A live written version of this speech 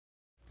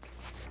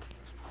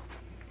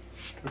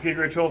Okay,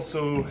 grade 12,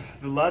 so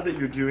the lab that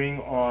you're doing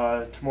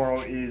tomorrow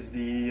is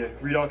the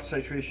Redox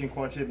Titration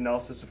Quantitative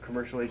Analysis of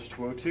Commercial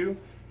H2O2.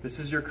 This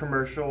is your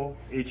commercial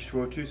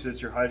H2O2, so it's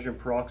your hydrogen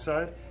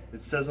peroxide.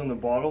 It says on the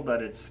bottle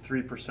that it's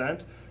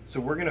 3%, so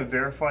we're going to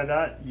verify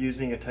that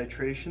using a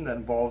titration that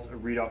involves a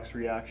redox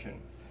reaction.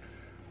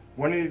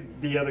 One of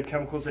the other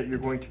chemicals that you're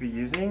going to be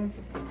using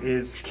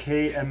is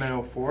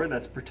KMNO4,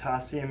 that's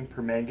potassium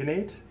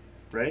permanganate,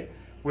 right?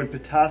 When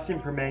potassium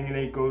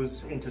permanganate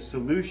goes into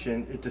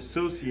solution, it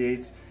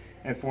dissociates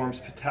and forms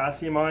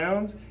potassium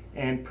ions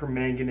and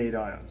permanganate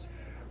ions.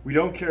 We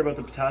don't care about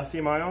the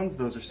potassium ions,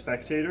 those are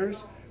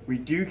spectators. We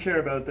do care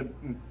about the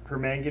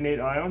permanganate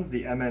ions,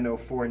 the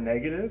MnO4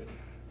 negative.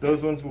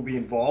 Those ones will be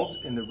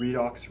involved in the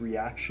redox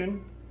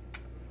reaction.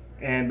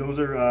 And those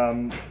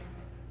are,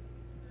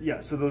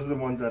 so those are the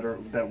ones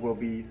that will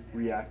be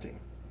reacting.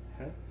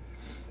 Okay?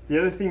 The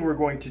other thing we're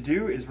going to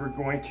do is we're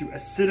going to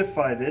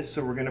acidify this,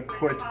 so we're going to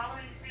put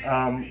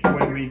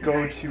when we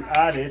go to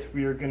add it,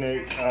 we are going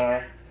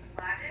to,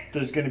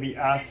 there's going to be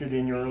acid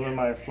in your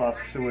Erlenmeyer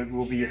flask, so it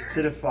will be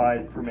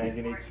acidified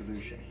permanganate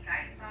solution.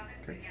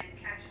 Okay.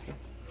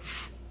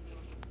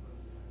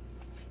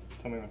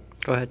 Tell me when.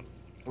 Go ahead.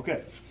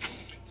 Okay.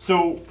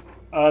 So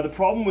the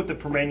problem with the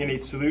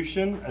permanganate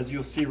solution, as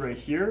you'll see right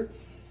here,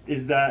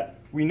 is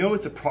that we know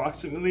it's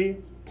approximately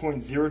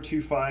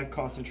 0.025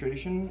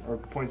 concentration, or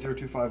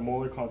 0.025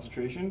 molar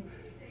concentration,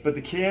 but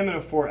the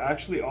KMNO4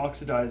 actually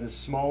oxidizes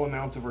small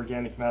amounts of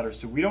organic matter,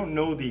 so we don't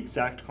know the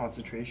exact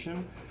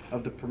concentration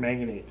of the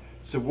permanganate.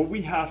 So what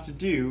we have to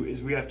do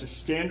is we have to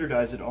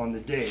standardize it on the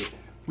day.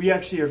 We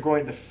actually are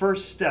going, the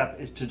first step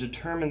is to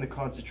determine the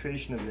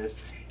concentration of this,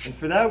 and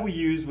for that we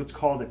use what's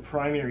called a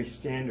primary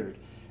standard.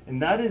 And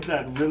that is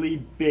that really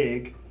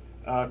big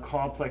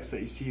complex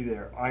that you see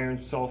there, iron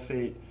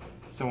sulfate,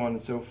 so on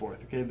and so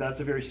forth. Okay,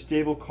 that's a very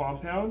stable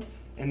compound.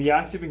 And the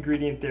active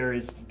ingredient there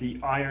is the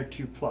iron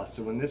 2+.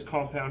 So when this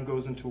compound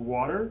goes into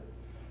water,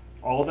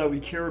 all that we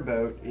care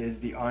about is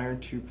the iron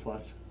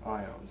 2+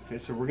 ions. Okay,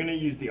 so we're going to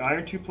use the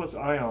iron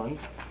 2+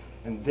 ions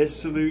in this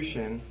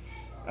solution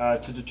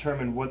to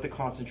determine what the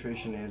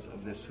concentration is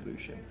of this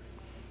solution.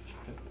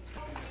 Okay.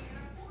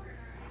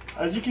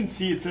 As you can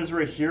see, it says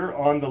right here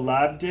on the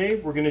lab day,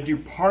 we're going to do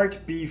part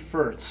B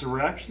first. So we're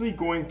actually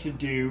going to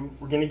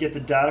get the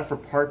data for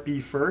part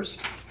B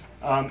first.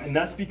 And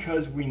that's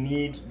because we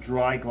need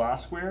dry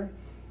glassware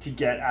to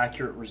get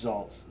accurate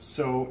results.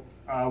 So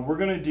we're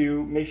going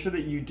to make sure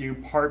that you do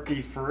part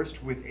B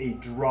first with a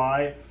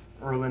dry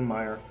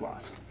Erlenmeyer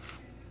flask.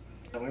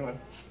 Tell me when.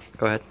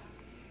 Go ahead.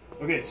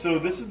 Okay, so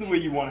this is the way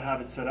you want to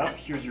have it set up.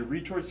 Here's your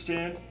retort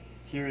stand,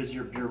 here is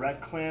your burette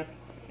clamp,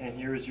 and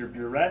here is your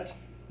burette.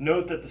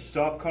 Note that the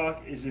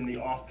stopcock is in the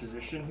off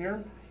position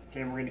here.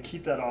 Okay, and we're going to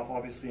keep that off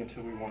obviously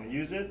until we want to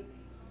use it.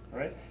 All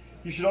right.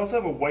 You should also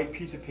have a white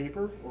piece of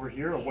paper over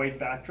here, a white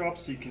backdrop,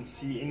 so you can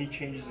see any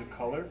changes of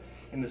color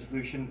in the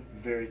solution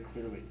very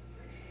clearly.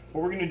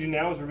 What we're going to do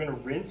now is we're going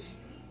to rinse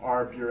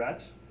our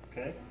burette.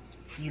 Okay?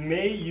 You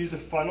may use a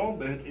funnel,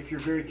 but if you're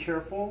very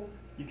careful,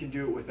 you can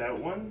do it without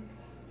one.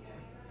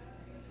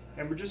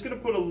 And we're just going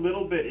to put a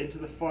little bit into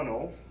the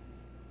funnel,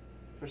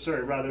 or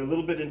sorry, rather a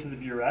little bit into the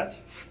burette.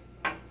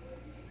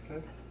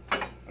 Okay?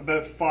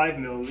 About 5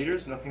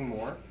 milliliters, nothing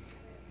more.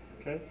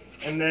 Okay?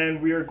 And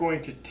then we are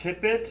going to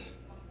tip it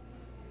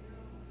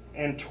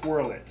and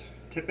twirl it.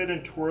 Tip it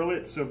and twirl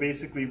it, so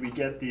basically we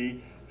get the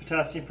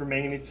potassium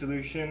permanganate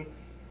solution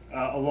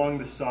along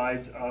the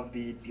sides of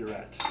the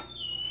burette.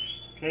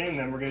 Okay, and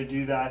then we're going to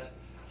do that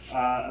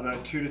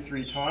about 2 to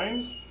 3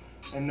 times.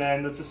 And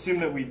then let's assume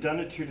that we've done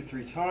it 2 to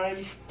 3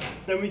 times.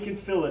 Then we can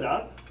fill it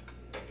up.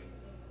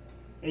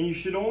 And you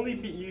should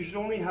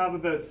only have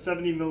about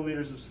 70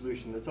 milliliters of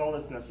solution. That's all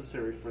that's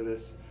necessary for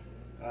this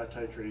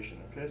titration.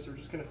 Okay, so we're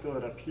just going to fill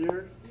it up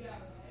here.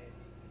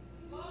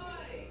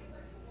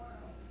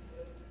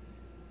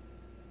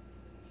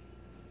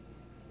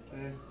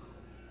 Okay.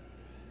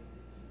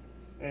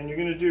 And you're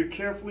going to do it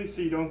carefully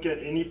so you don't get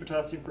any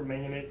potassium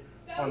permanganate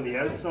on the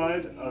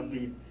outside of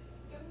the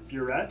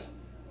burette.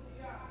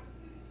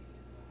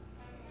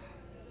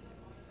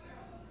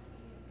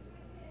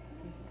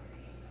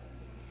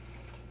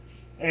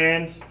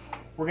 And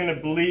we're going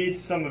to bleed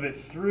some of it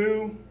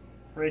through.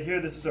 Right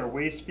here, this is our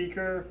waste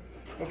beaker.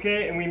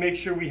 Okay, and we make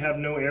sure we have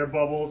no air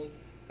bubbles.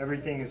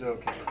 Everything is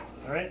okay.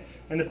 All right,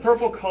 and the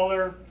purple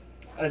color,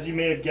 as you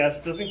may have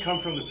guessed, doesn't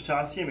come from the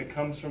potassium, it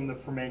comes from the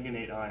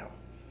permanganate ion.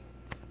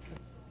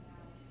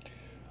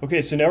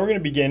 Okay, so now we're going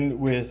to begin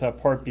with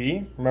part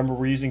B. Remember,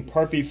 we're using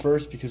part B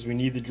first because we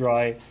need the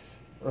dry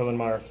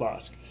Erlenmeyer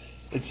flask.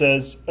 It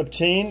says,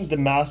 obtain the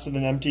mass of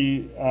an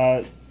empty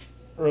dry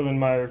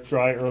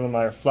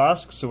Erlenmeyer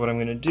flask. So what I'm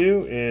going to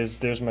do is,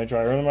 there's my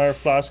dry Erlenmeyer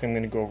flask, I'm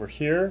going to go over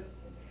here.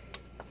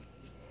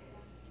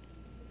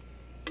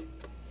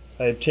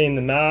 I obtain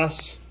the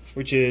mass,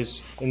 which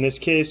is, in this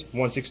case,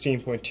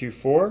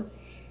 116.24.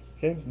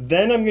 Okay.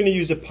 Then I'm going to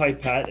use a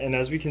pipette, and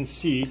as we can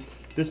see,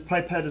 this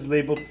pipette is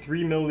labeled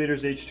 3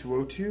 milliliters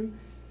H2O2.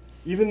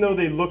 Even though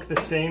they look the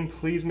same,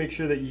 please make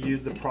sure that you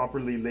use the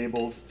properly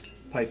labeled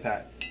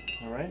pipette.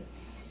 All right?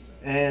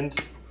 And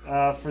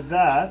for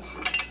that,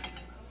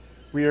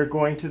 we are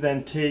going to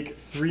then take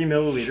 3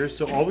 milliliters.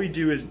 So all we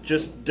do is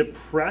just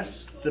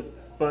depress the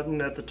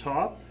button at the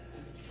top,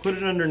 put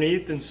it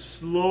underneath, and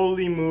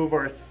slowly move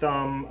our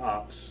thumb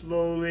up.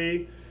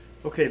 Slowly.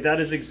 Okay, that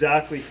is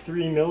exactly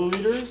 3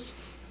 milliliters.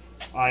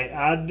 I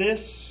add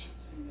this.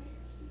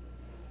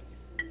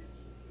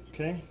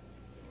 Okay.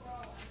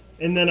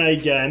 And then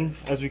again,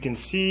 as we can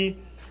see,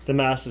 the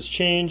mass has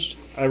changed.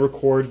 I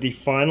record the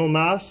final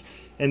mass,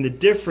 and the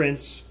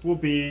difference will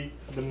be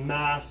the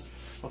mass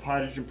of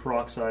hydrogen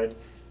peroxide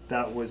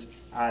that was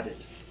added.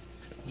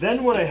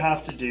 Then what I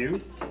have to do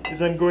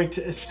is I'm going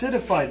to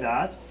acidify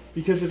that,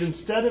 because if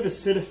instead of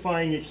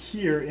acidifying it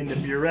here in the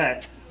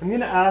burette, I'm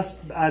going to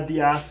add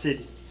the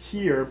acid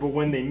here, but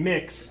when they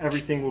mix,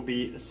 everything will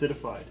be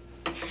acidified.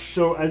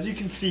 So as you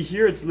can see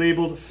here, it's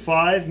labeled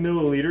 5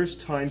 milliliters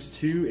times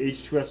 2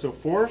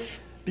 H2SO4,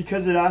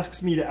 because it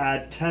asks me to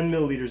add 10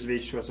 milliliters of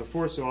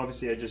H2SO4, so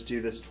obviously I just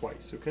do this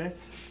twice, okay?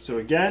 So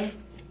again,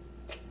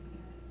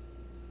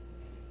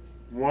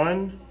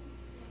 1,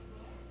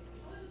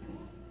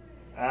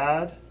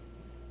 add,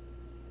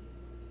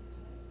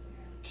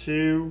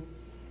 2,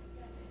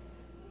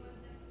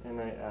 and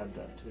I add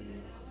that to the,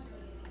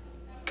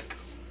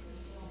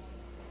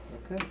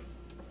 okay?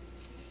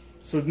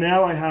 So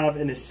now I have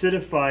an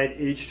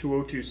acidified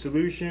H2O2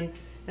 solution,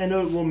 and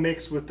it will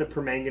mix with the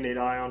permanganate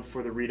ion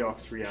for the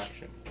redox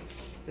reaction.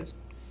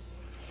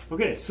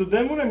 Okay, so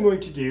then what I'm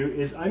going to do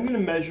is I'm going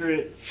to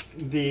measure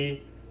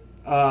the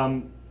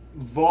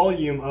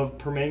volume of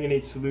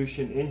permanganate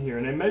solution in here,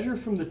 and I measure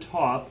from the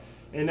top,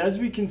 and as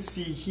we can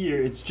see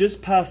here, it's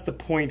just past the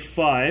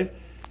 0.5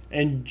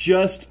 and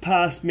just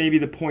past maybe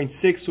the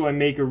 0.6, so I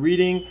make a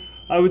reading.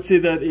 I would say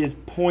that is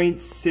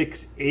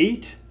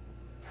 0.68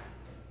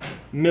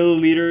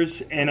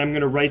 milliliters, and I'm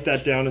going to write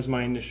that down as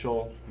my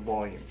initial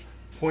volume,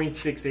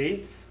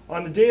 0.68.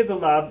 On the day of the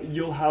lab,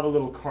 you'll have a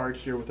little card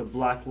here with a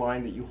black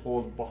line that you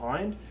hold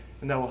behind,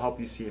 and that will help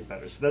you see it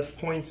better. So that's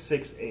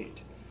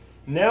 0.68.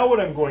 Now what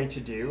I'm going to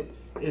do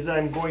is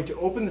I'm going to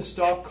open the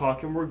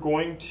stopcock, and we're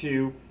going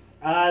to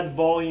add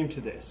volume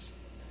to this.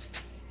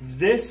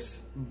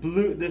 This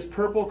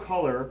purple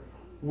color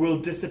will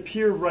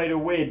disappear right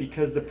away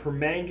because the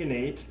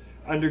permanganate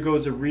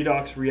undergoes a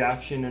redox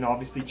reaction and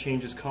obviously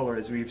changes color,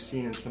 as we've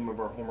seen in some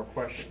of our homework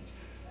questions.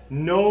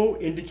 No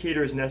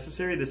indicator is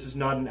necessary. This is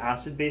not an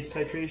acid-based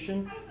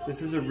titration.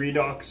 This is a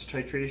redox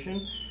titration.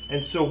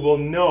 And so we'll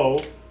know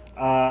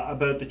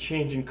about the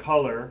change in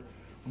color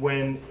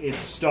when it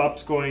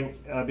stops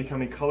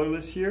becoming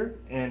colorless here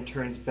and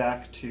turns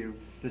back to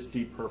this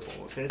deep purple.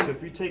 Okay, so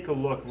if you take a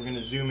look, we're going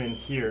to zoom in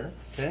here.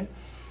 Okay,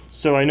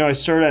 so I know I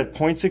start at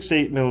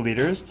 0.68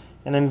 milliliters,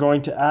 and I'm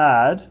going to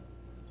add,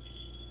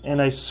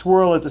 and I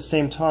swirl at the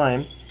same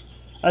time.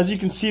 As you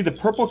can see, the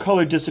purple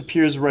color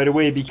disappears right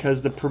away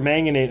because the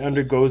permanganate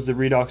undergoes the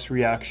redox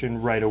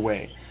reaction right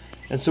away.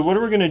 And so what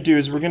we're going to do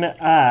is we're going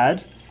to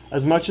add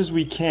as much as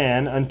we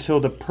can until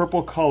the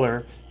purple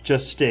color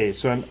just stays.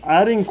 So I'm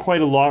adding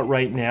quite a lot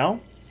right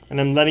now,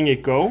 and I'm letting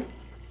it go.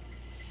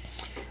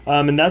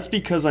 And that's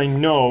because I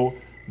know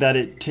that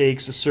it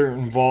takes a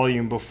certain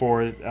volume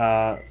before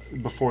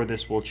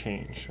this will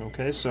change.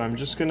 Okay, so I'm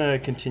just going to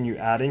continue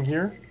adding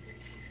here.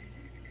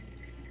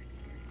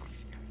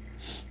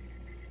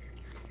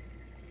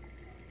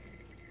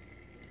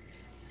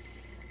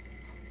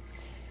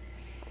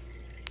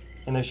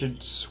 And I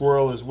should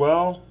swirl as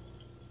well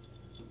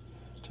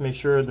to make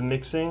sure the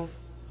mixing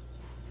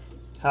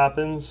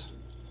happens.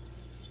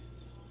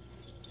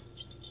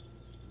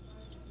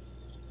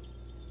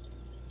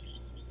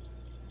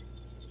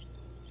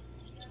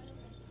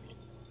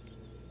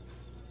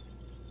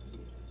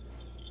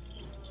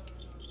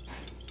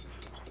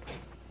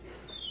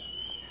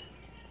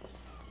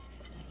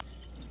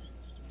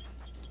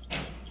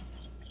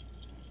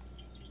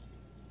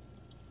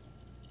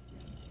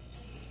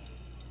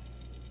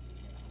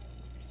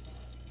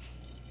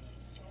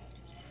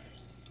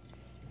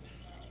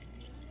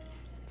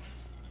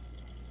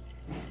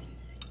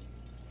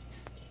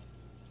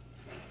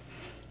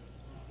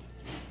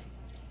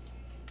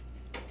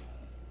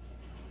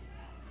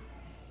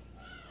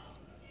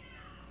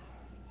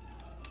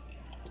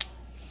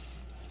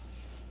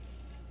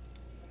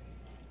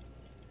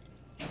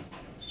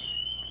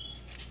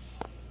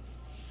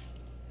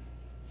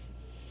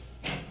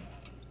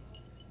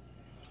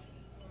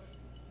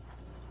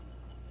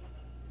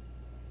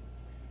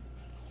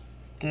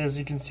 Okay, as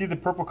you can see, the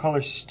purple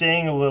color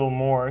staying a little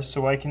more,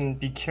 so I can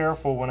be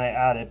careful when I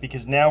add it,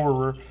 because now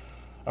we're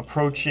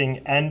approaching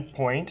end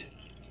point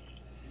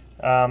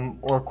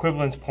or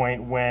equivalence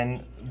point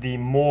when the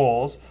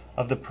moles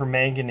of the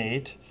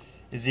permanganate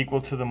is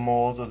equal to the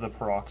moles of the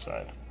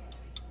peroxide.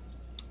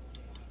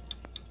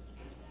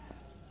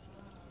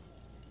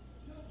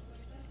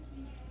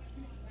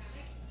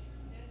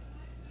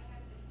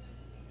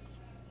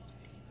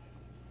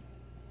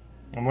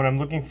 And what I'm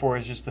looking for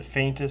is just the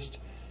faintest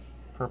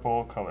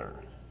purple color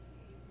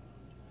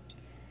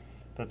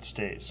that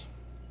stays.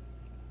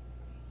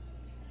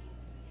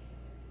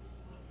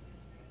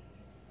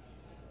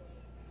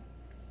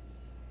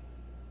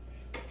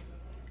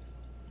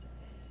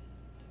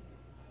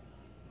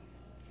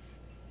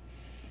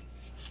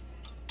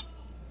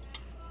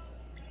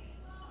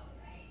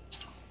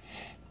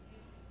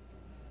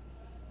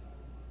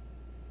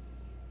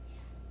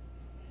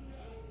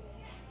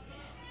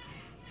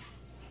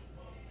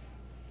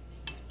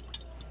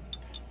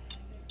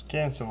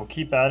 Okay, so we'll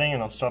keep adding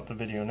and I'll stop the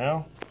video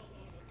now.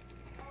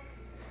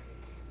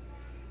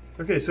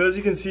 Okay, so as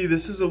you can see,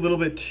 this is a little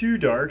bit too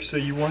dark, so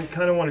you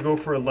kind of want to go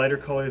for a lighter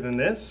color than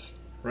this,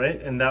 right?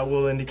 And that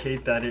will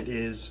indicate that it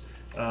is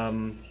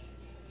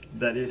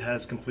that it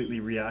has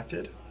completely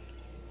reacted,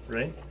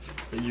 right?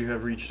 That you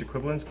have reached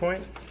equivalence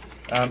point.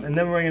 And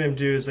then what I'm going to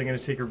do is I'm going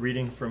to take a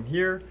reading from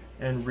here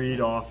and read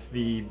off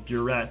the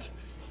burette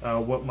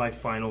what my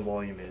final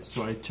volume is.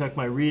 So I check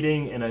my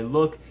reading and I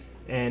look,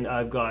 and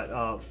I've got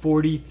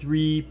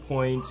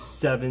 43.70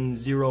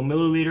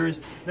 milliliters.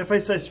 And if I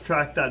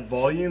subtract that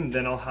volume,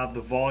 then I'll have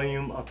the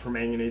volume of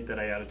permanganate that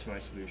I added to my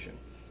solution.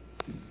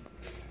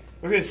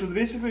 Okay, so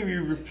basically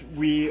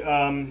we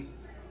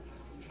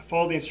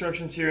follow the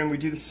instructions here, and we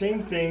do the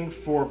same thing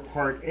for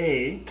part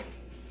A.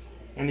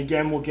 And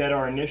again, we'll get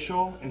our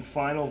initial and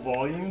final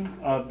volume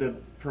of the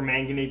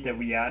permanganate that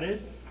we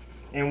added.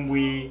 And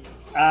we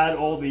add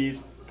all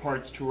these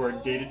parts to our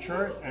data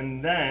chart,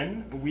 and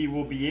then we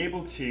will be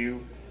able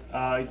to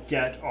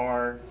get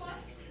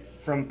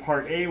from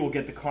part A, we'll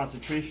get the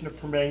concentration of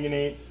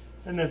permanganate,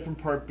 and then from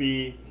part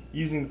B,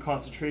 using the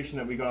concentration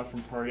that we got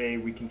from part A,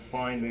 we can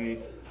find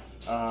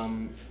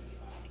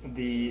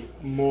the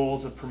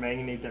moles of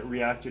permanganate that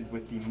reacted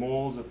with the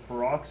moles of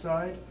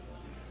peroxide,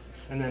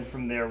 and then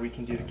from there we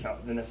can do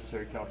the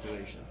necessary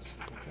calculations.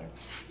 Okay?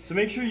 So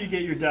make sure you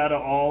get your data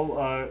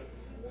all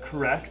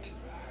correct.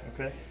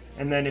 Okay?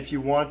 And then if you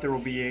want, there will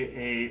be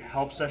a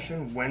help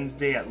session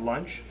Wednesday at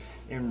lunch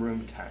in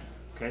room 10.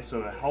 Okay,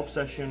 so a help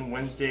session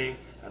Wednesday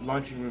at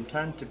lunch in room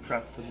 10 to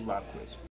prep for the lab quiz.